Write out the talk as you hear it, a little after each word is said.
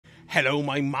Hello,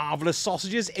 my marvellous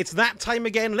sausages. It's that time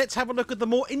again. Let's have a look at the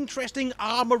more interesting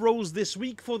armour rolls this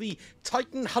week for the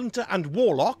Titan, Hunter and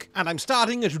Warlock. And I'm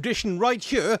starting a tradition right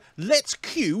here. Let's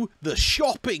cue the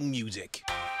shopping music.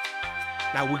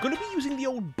 Now, we're going to be using the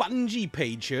old Bungie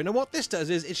page here. Now, what this does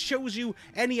is it shows you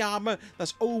any armour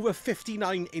that's over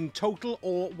 59 in total,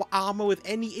 or armour with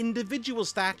any individual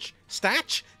stat,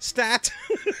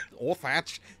 or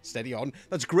thatch, steady on,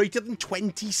 that's greater than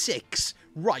 26.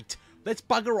 Right. Let's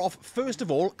bugger off first of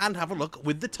all and have a look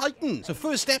with the Titan. So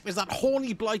first step is that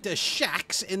horny blighter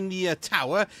Shax in the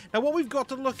tower. Now what we've got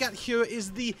to look at here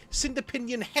is the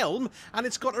Cinderpinion helm, and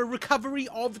it's got a recovery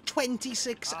of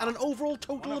 26 and an overall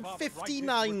total of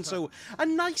 59. So a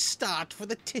nice start for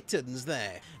the Titans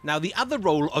there. Now the other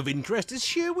role of interest is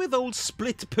here with old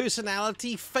split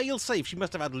personality Failsafe. She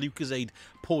must have had Lucozade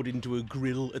poured into a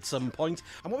grill at some point.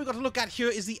 And what we've got to look at here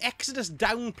is the Exodus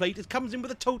downplate. It comes in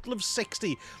with a total of 60.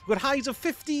 We've got highs of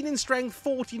 15 in strength,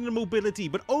 14 in mobility,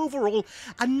 but overall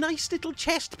a nice little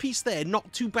chest piece there.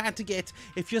 Not too bad to get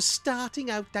if you're starting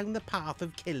out down the path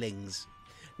of killings.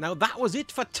 Now that was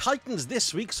it for Titans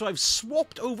this week, so I've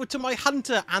swapped over to my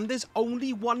Hunter, and there's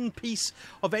only one piece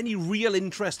of any real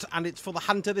interest, and it's for the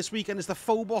Hunter this week, and it's the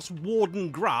Phobos Warden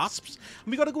Grasps.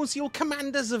 And we got to go and see old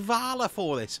Commander Zavala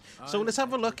for this. So let's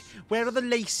have a look. Where are the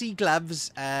lacy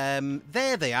gloves?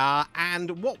 There they are,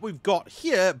 and what we've got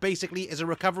here basically is a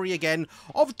recovery again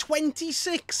of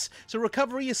 26. So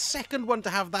recovery is second one to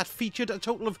have that featured, a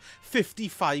total of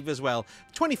 55 as well.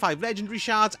 25 legendary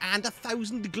shards and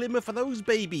 1,000 glimmer for those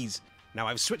babies. Now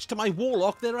I've switched to my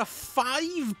Warlock. There are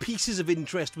 5 pieces of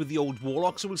interest with the old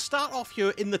Warlock, so we'll start off here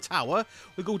in the tower.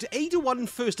 We'll go to A1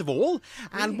 first of all,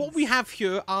 and what we have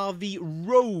here are the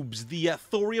robes, the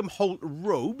Thorium Holt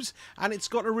robes, and it's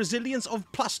got a resilience of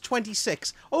plus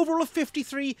 26. Overall of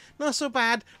 53, not so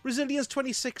bad. Resilience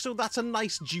 26, so that's a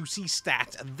nice juicy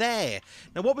stat there.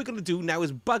 Now what we're going to do now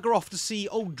is bugger off to see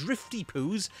old Drifty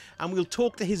Poos, and we'll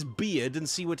talk to his beard and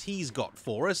see what he's got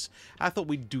for us. I thought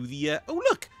we'd do the... oh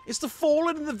look! It's the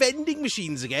Fallen in the vending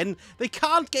machines again. They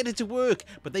can't get it to work,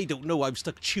 but they don't know I've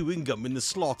stuck chewing gum in the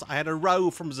slot. I had a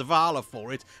row from Zavala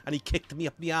for it, and he kicked me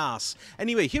up the arse.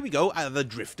 Anyway, here we go, the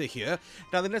Drifter here.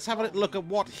 Now then, let's have a little look at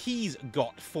what he's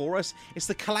got for us. It's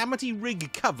the Calamity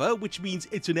Rig cover, which means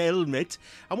it's an helmet.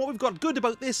 And what we've got good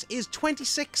about this is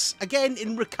 26, again,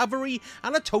 in recovery,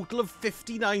 and a total of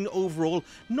 59 overall.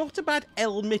 Not a bad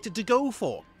helmet to go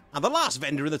for. And the last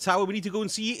vendor in the tower we need to go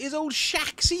and see is old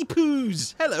Shaxy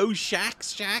Poos. Hello,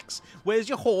 Shax. Where's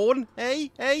your horn? Hey?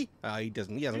 He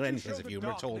hasn't got any sense of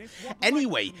humour at all.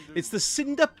 Anyway, it's the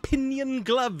Cinderpinion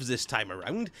gloves this time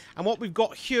around. And what we've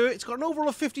got here, it's got an overall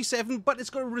of 57, but it's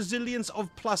got a resilience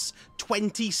of plus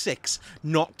 26.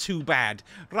 Not too bad.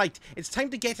 Right, it's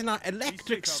time to get in our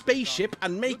electric spaceship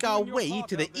and make our way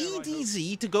to the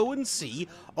EDZ to go and see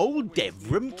old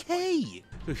Devram K.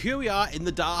 So here we are in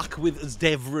the dark with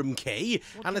Devram K,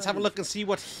 and let's have a look and see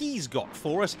what he's got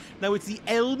for us. Now it's the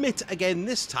helmet again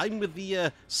this time with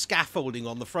the scaffolding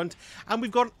on the front, and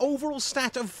we've got an overall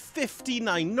stat of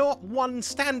 59. Not one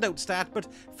standout stat, but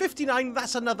 59,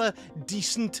 that's another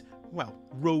decent, well,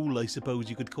 roll, I suppose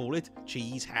you could call it.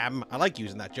 Cheese, ham. I like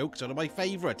using that joke. It's one of my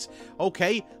favourites.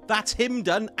 Okay, that's him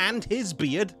done, and his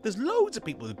beard. There's loads of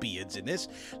people with beards in this.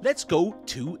 Let's go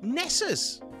to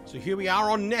Nessus. So here we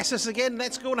are on Nessus again.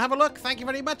 Let's go and have a look. Thank you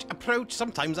very much. Approach.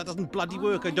 Sometimes that doesn't bloody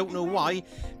work. I don't know why.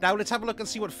 Now let's have a look and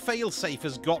see what Failsafe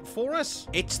has got for us.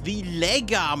 It's the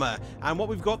leg armor. And what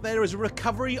we've got there is a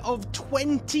recovery of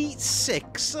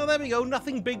 26. So there we go.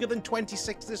 Nothing bigger than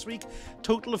 26 this week.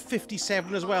 Total of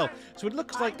 57 as well. So it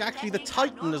looks like actually the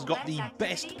Titan has got the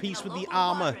best piece with the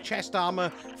armor, chest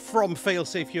armor from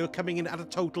Failsafe here, coming in at a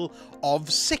total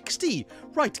of 60.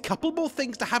 Right, couple more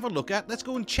things to have a look at. Let's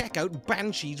go and check out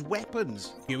Banshee's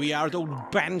weapons. Here we are at old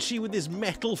Banshee with his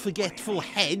metal forgetful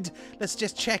head. Let's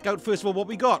just check out first of all what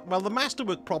we got. Well, the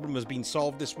masterwork problem has been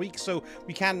solved this week, so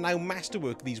we can now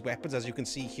masterwork these weapons, as you can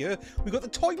see here. We've got the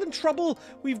Toilet Trouble.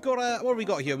 We've got what have we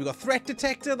got here? We've got Threat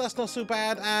Detector, that's not so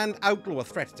bad, and Outlaw. Well,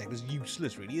 Threat Detector is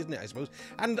useless really, isn't it, I suppose?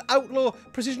 And Outlaw,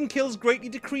 precision kills greatly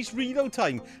decrease reload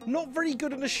time. Not very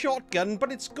good in a shotgun,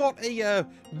 but it's got a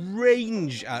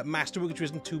range masterwork, which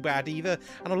isn't too bad either.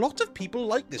 And a lot of people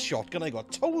like this shotgun. I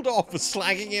got told off for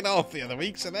slagging it off the other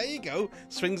week, so there you go.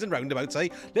 Swings and roundabouts, eh?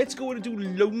 Let's go and do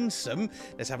Lonesome.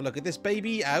 Let's have a look at this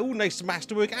baby. Oh, nice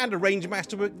masterwork and a range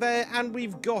masterwork there. And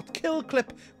we've got Kill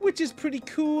Clip, which is pretty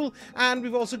cool. And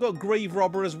we've also got Grave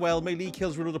Robber as well. Melee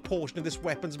kills reload a portion of this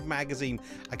weapon's magazine.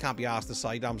 I can't be arsed, the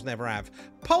sidearms never have. have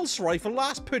pulse rifle,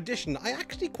 last perdition. I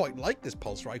actually quite like this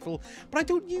pulse rifle, but I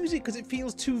don't use it because it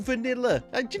feels too vanilla.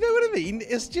 Do you know what I mean?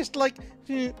 It's just like,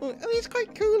 it's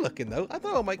quite cool looking though. I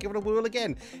thought I might give it a whirl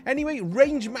again. Anyway,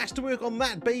 range masterwork on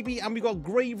that baby, and we got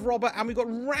grave robber, and we got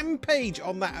rampage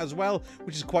on that as well,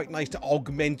 which is quite nice to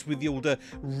augment with the older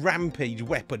rampage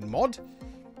weapon mod.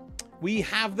 We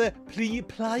have the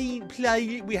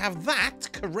we have that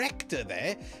corrector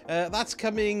there. That's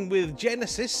coming with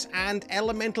Genesis and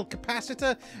Elemental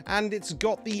Capacitor, and it's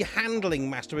got the handling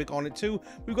masterwork on it too.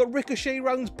 We've got ricochet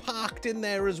rounds parked in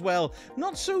there as well.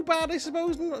 Not so bad, I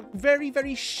suppose. Very,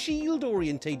 very shield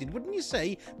orientated, wouldn't you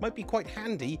say? Might be quite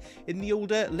handy in the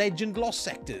older Legend Lost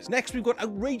sectors. Next, we've got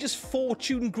Outrageous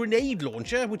Fortune grenade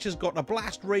launcher, which has got a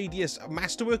blast radius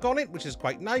masterwork on it, which is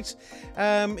quite nice.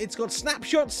 It's got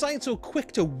snapshot sight, so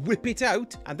quick to whip it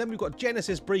out. And then we've got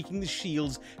Genesis breaking the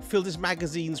shields, filled his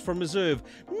magazines from reserve.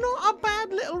 Not a bad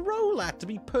little roll, that, to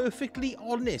be perfectly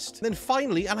honest. And then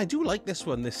finally, and I do like this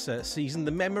one this season,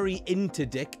 the memory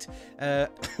interdict. I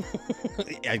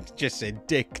just said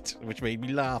dict, which made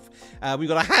me laugh. We've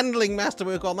got a handling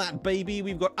masterwork on that baby.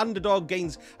 We've got underdog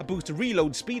gains a boost to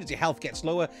reload speed as your health gets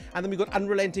lower. And then we've got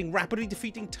unrelenting, rapidly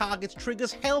defeating targets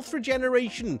triggers health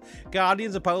regeneration.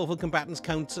 Guardians of powerful combatants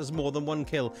counts as more than one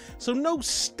kill. So no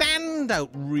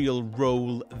standout real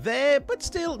roll there, but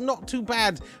still not too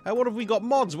bad. What have we got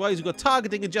mods wise? We've got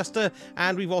targeting adjuster,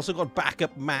 and we've also got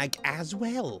backup mag as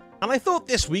well. And I thought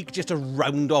this week, just to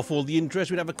round off all the interest,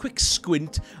 we'd have a quick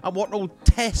squint at what old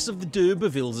Tess of the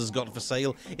D'Urbervilles has got for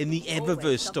sale in the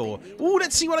Eververse store. Oh,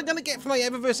 let's see what I'm going to get for my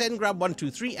Eververse engram 1, 2,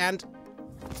 3, and...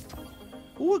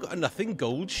 oh, I got a nothing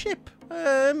gold ship.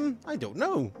 I don't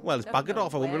know. Well, it's buggered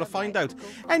off. I won't be able to find out.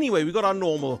 Anyway, we got our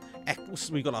normal,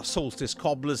 we got our solstice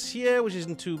cobblers here, which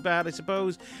isn't too bad, I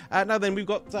suppose. Now then, we've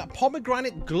got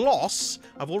pomegranate gloss.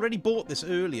 I've already bought this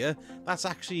earlier. That's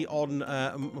actually on my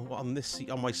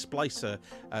splicer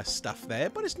stuff there,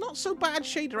 but it's not so bad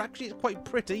shader. Actually, it's quite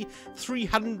pretty.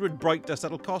 300 bright dust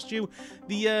that'll cost you.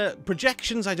 The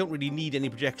projections, I don't really need any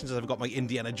projections as I've got my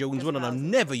Indiana Jones one, and I'm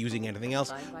never using anything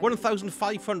else.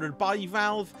 1,500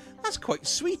 bivalve. That's quite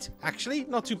sweet, actually.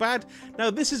 Not too bad. Now,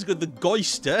 this is good. The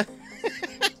Goister.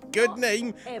 Good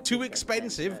name. Too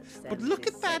expensive. But look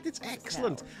at that. It's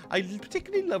excellent. I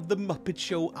particularly love the Muppet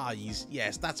Show eyes.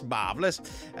 Yes, that's marvellous.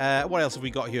 What else have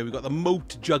we got here? We've got the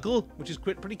Moat Juggle, which is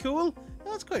pretty cool.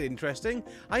 That's quite interesting.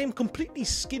 I am completely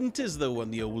skinters, though,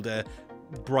 on the older...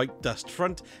 bright dust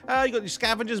front. You got your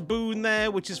scavenger's boon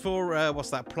there, which is for what's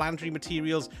that, planetary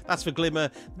materials. That's for glimmer.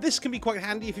 This can be quite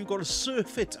handy if you've got a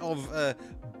surfeit of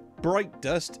bright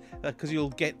dust, because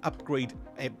you'll get upgrade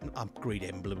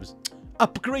emblems,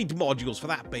 upgrade modules for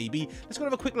that baby. Let's go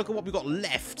have a quick look at what we've got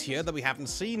left here that we haven't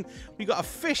seen. We got a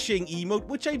fishing emote,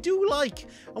 which I do like,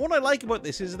 and what I like about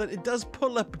this is that it does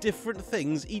pull up different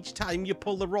things each time you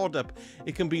pull the rod up.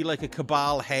 It can be like a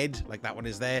cabal head, like that one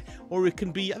is there, or it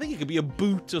can be, I think it could be a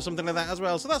boot or something like that as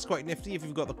well. So that's quite nifty if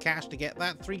you've got the cash to get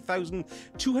that.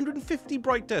 3,250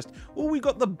 bright dust. Oh, we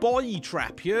got the boy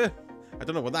trap here. I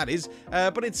don't know what that is,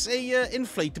 but it's a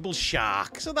inflatable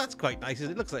shark, so that's quite nice.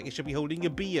 It looks like it should be holding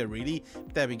a beer, really.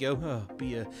 There we go. Oh,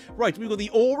 beer. Right, we've got the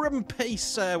Aurum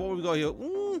Pace. What have we got here?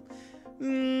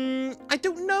 I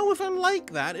don't know if I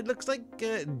like that. It looks like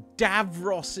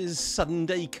Davros's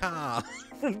Sunday car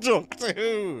from Doctor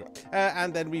Who.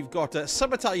 And then we've got a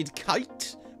Summertide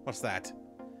Kite. What's that?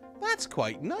 That's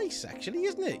quite nice, actually,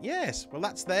 isn't it? Yes. Well,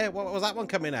 that's there. What was that one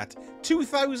coming at?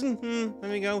 2,000.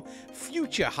 There we go.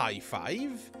 Future High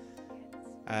Five.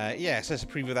 Yes, let's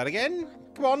preview that again.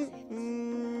 Come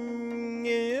on.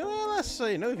 Yeah, well, let's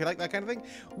say, if you like that kind of thing.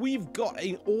 We've got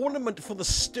an ornament for the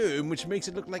stern, which makes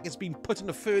it look like it's been put in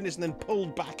a furnace and then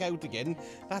pulled back out again.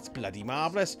 That's bloody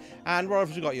marvellous. And what else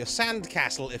have we got? Your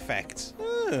sandcastle effects.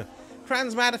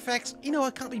 Transmat effects, I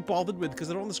can't be bothered with because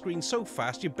they're on the screen so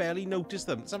fast you barely notice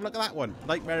them. Let's have a look at that one.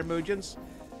 Nightmare Emergence.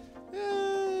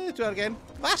 Do that again.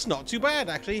 That's not too bad,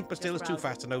 actually, but still it's too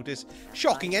fast to notice.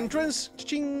 Shocking Entrance.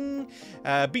 Cha-ching.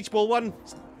 Beach Ball one.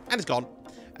 And it's gone.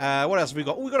 What else have we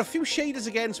got? Oh, we got a few shaders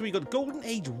again. So we got Golden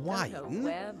Age Wine.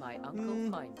 Where my uncle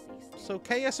finds these things. It's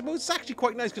okay, I suppose. It's actually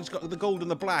quite nice because it's got the gold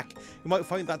and the black. You might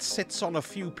find that sits on a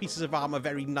few pieces of armor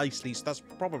very nicely, so that's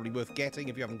probably worth getting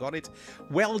if you haven't got it.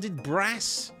 Welded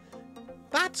brass.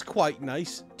 That's quite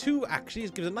nice. Two, actually.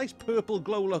 It gives a nice purple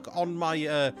glow look on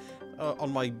my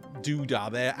on my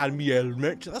doodah there, and my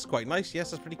helmet. That's quite nice.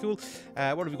 Yes, that's pretty cool.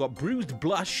 What have we got? Bruised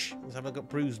blush. Let's have a look at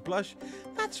bruised blush.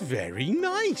 That's very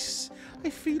nice. I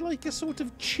feel like a sort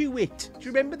of Chew-It. Do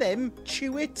you remember them?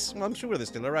 Chew-It? Well, I'm sure they're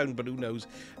still around, but who knows?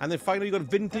 And then finally you got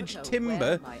vintage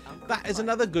timber. That is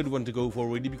another good one to go for,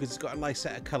 really, because it's got a nice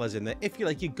set of colours in there. If you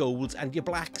like your golds and your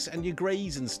blacks and your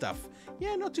greys and stuff.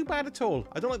 Yeah, not too bad at all.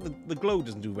 I don't like the glow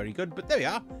doesn't do very good, but there we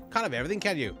are. Can't have everything,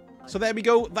 can you? So there we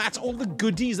go. That's all the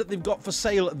goodies that they've got for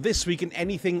sale this week and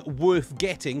anything worth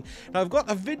getting. Now, I've got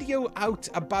a video out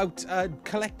about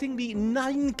collecting the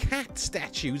 9 cat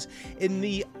statues in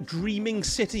the Dreaming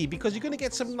City, because you're going to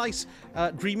get some nice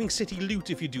Dreaming City loot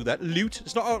if you do that. Loot.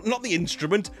 It's not the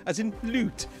instrument, as in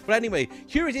loot. But anyway,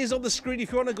 here it is on the screen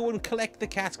if you want to go and collect the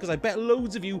cats, because I bet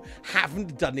loads of you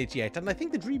haven't done it yet. And I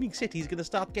think the Dreaming City is going to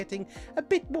start getting a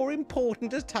bit more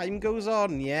important as time goes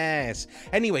on. Yes.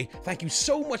 Anyway, thank you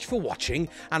so much for watching,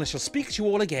 and I shall speak to you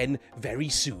all again very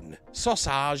soon.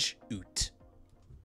 Sausage out.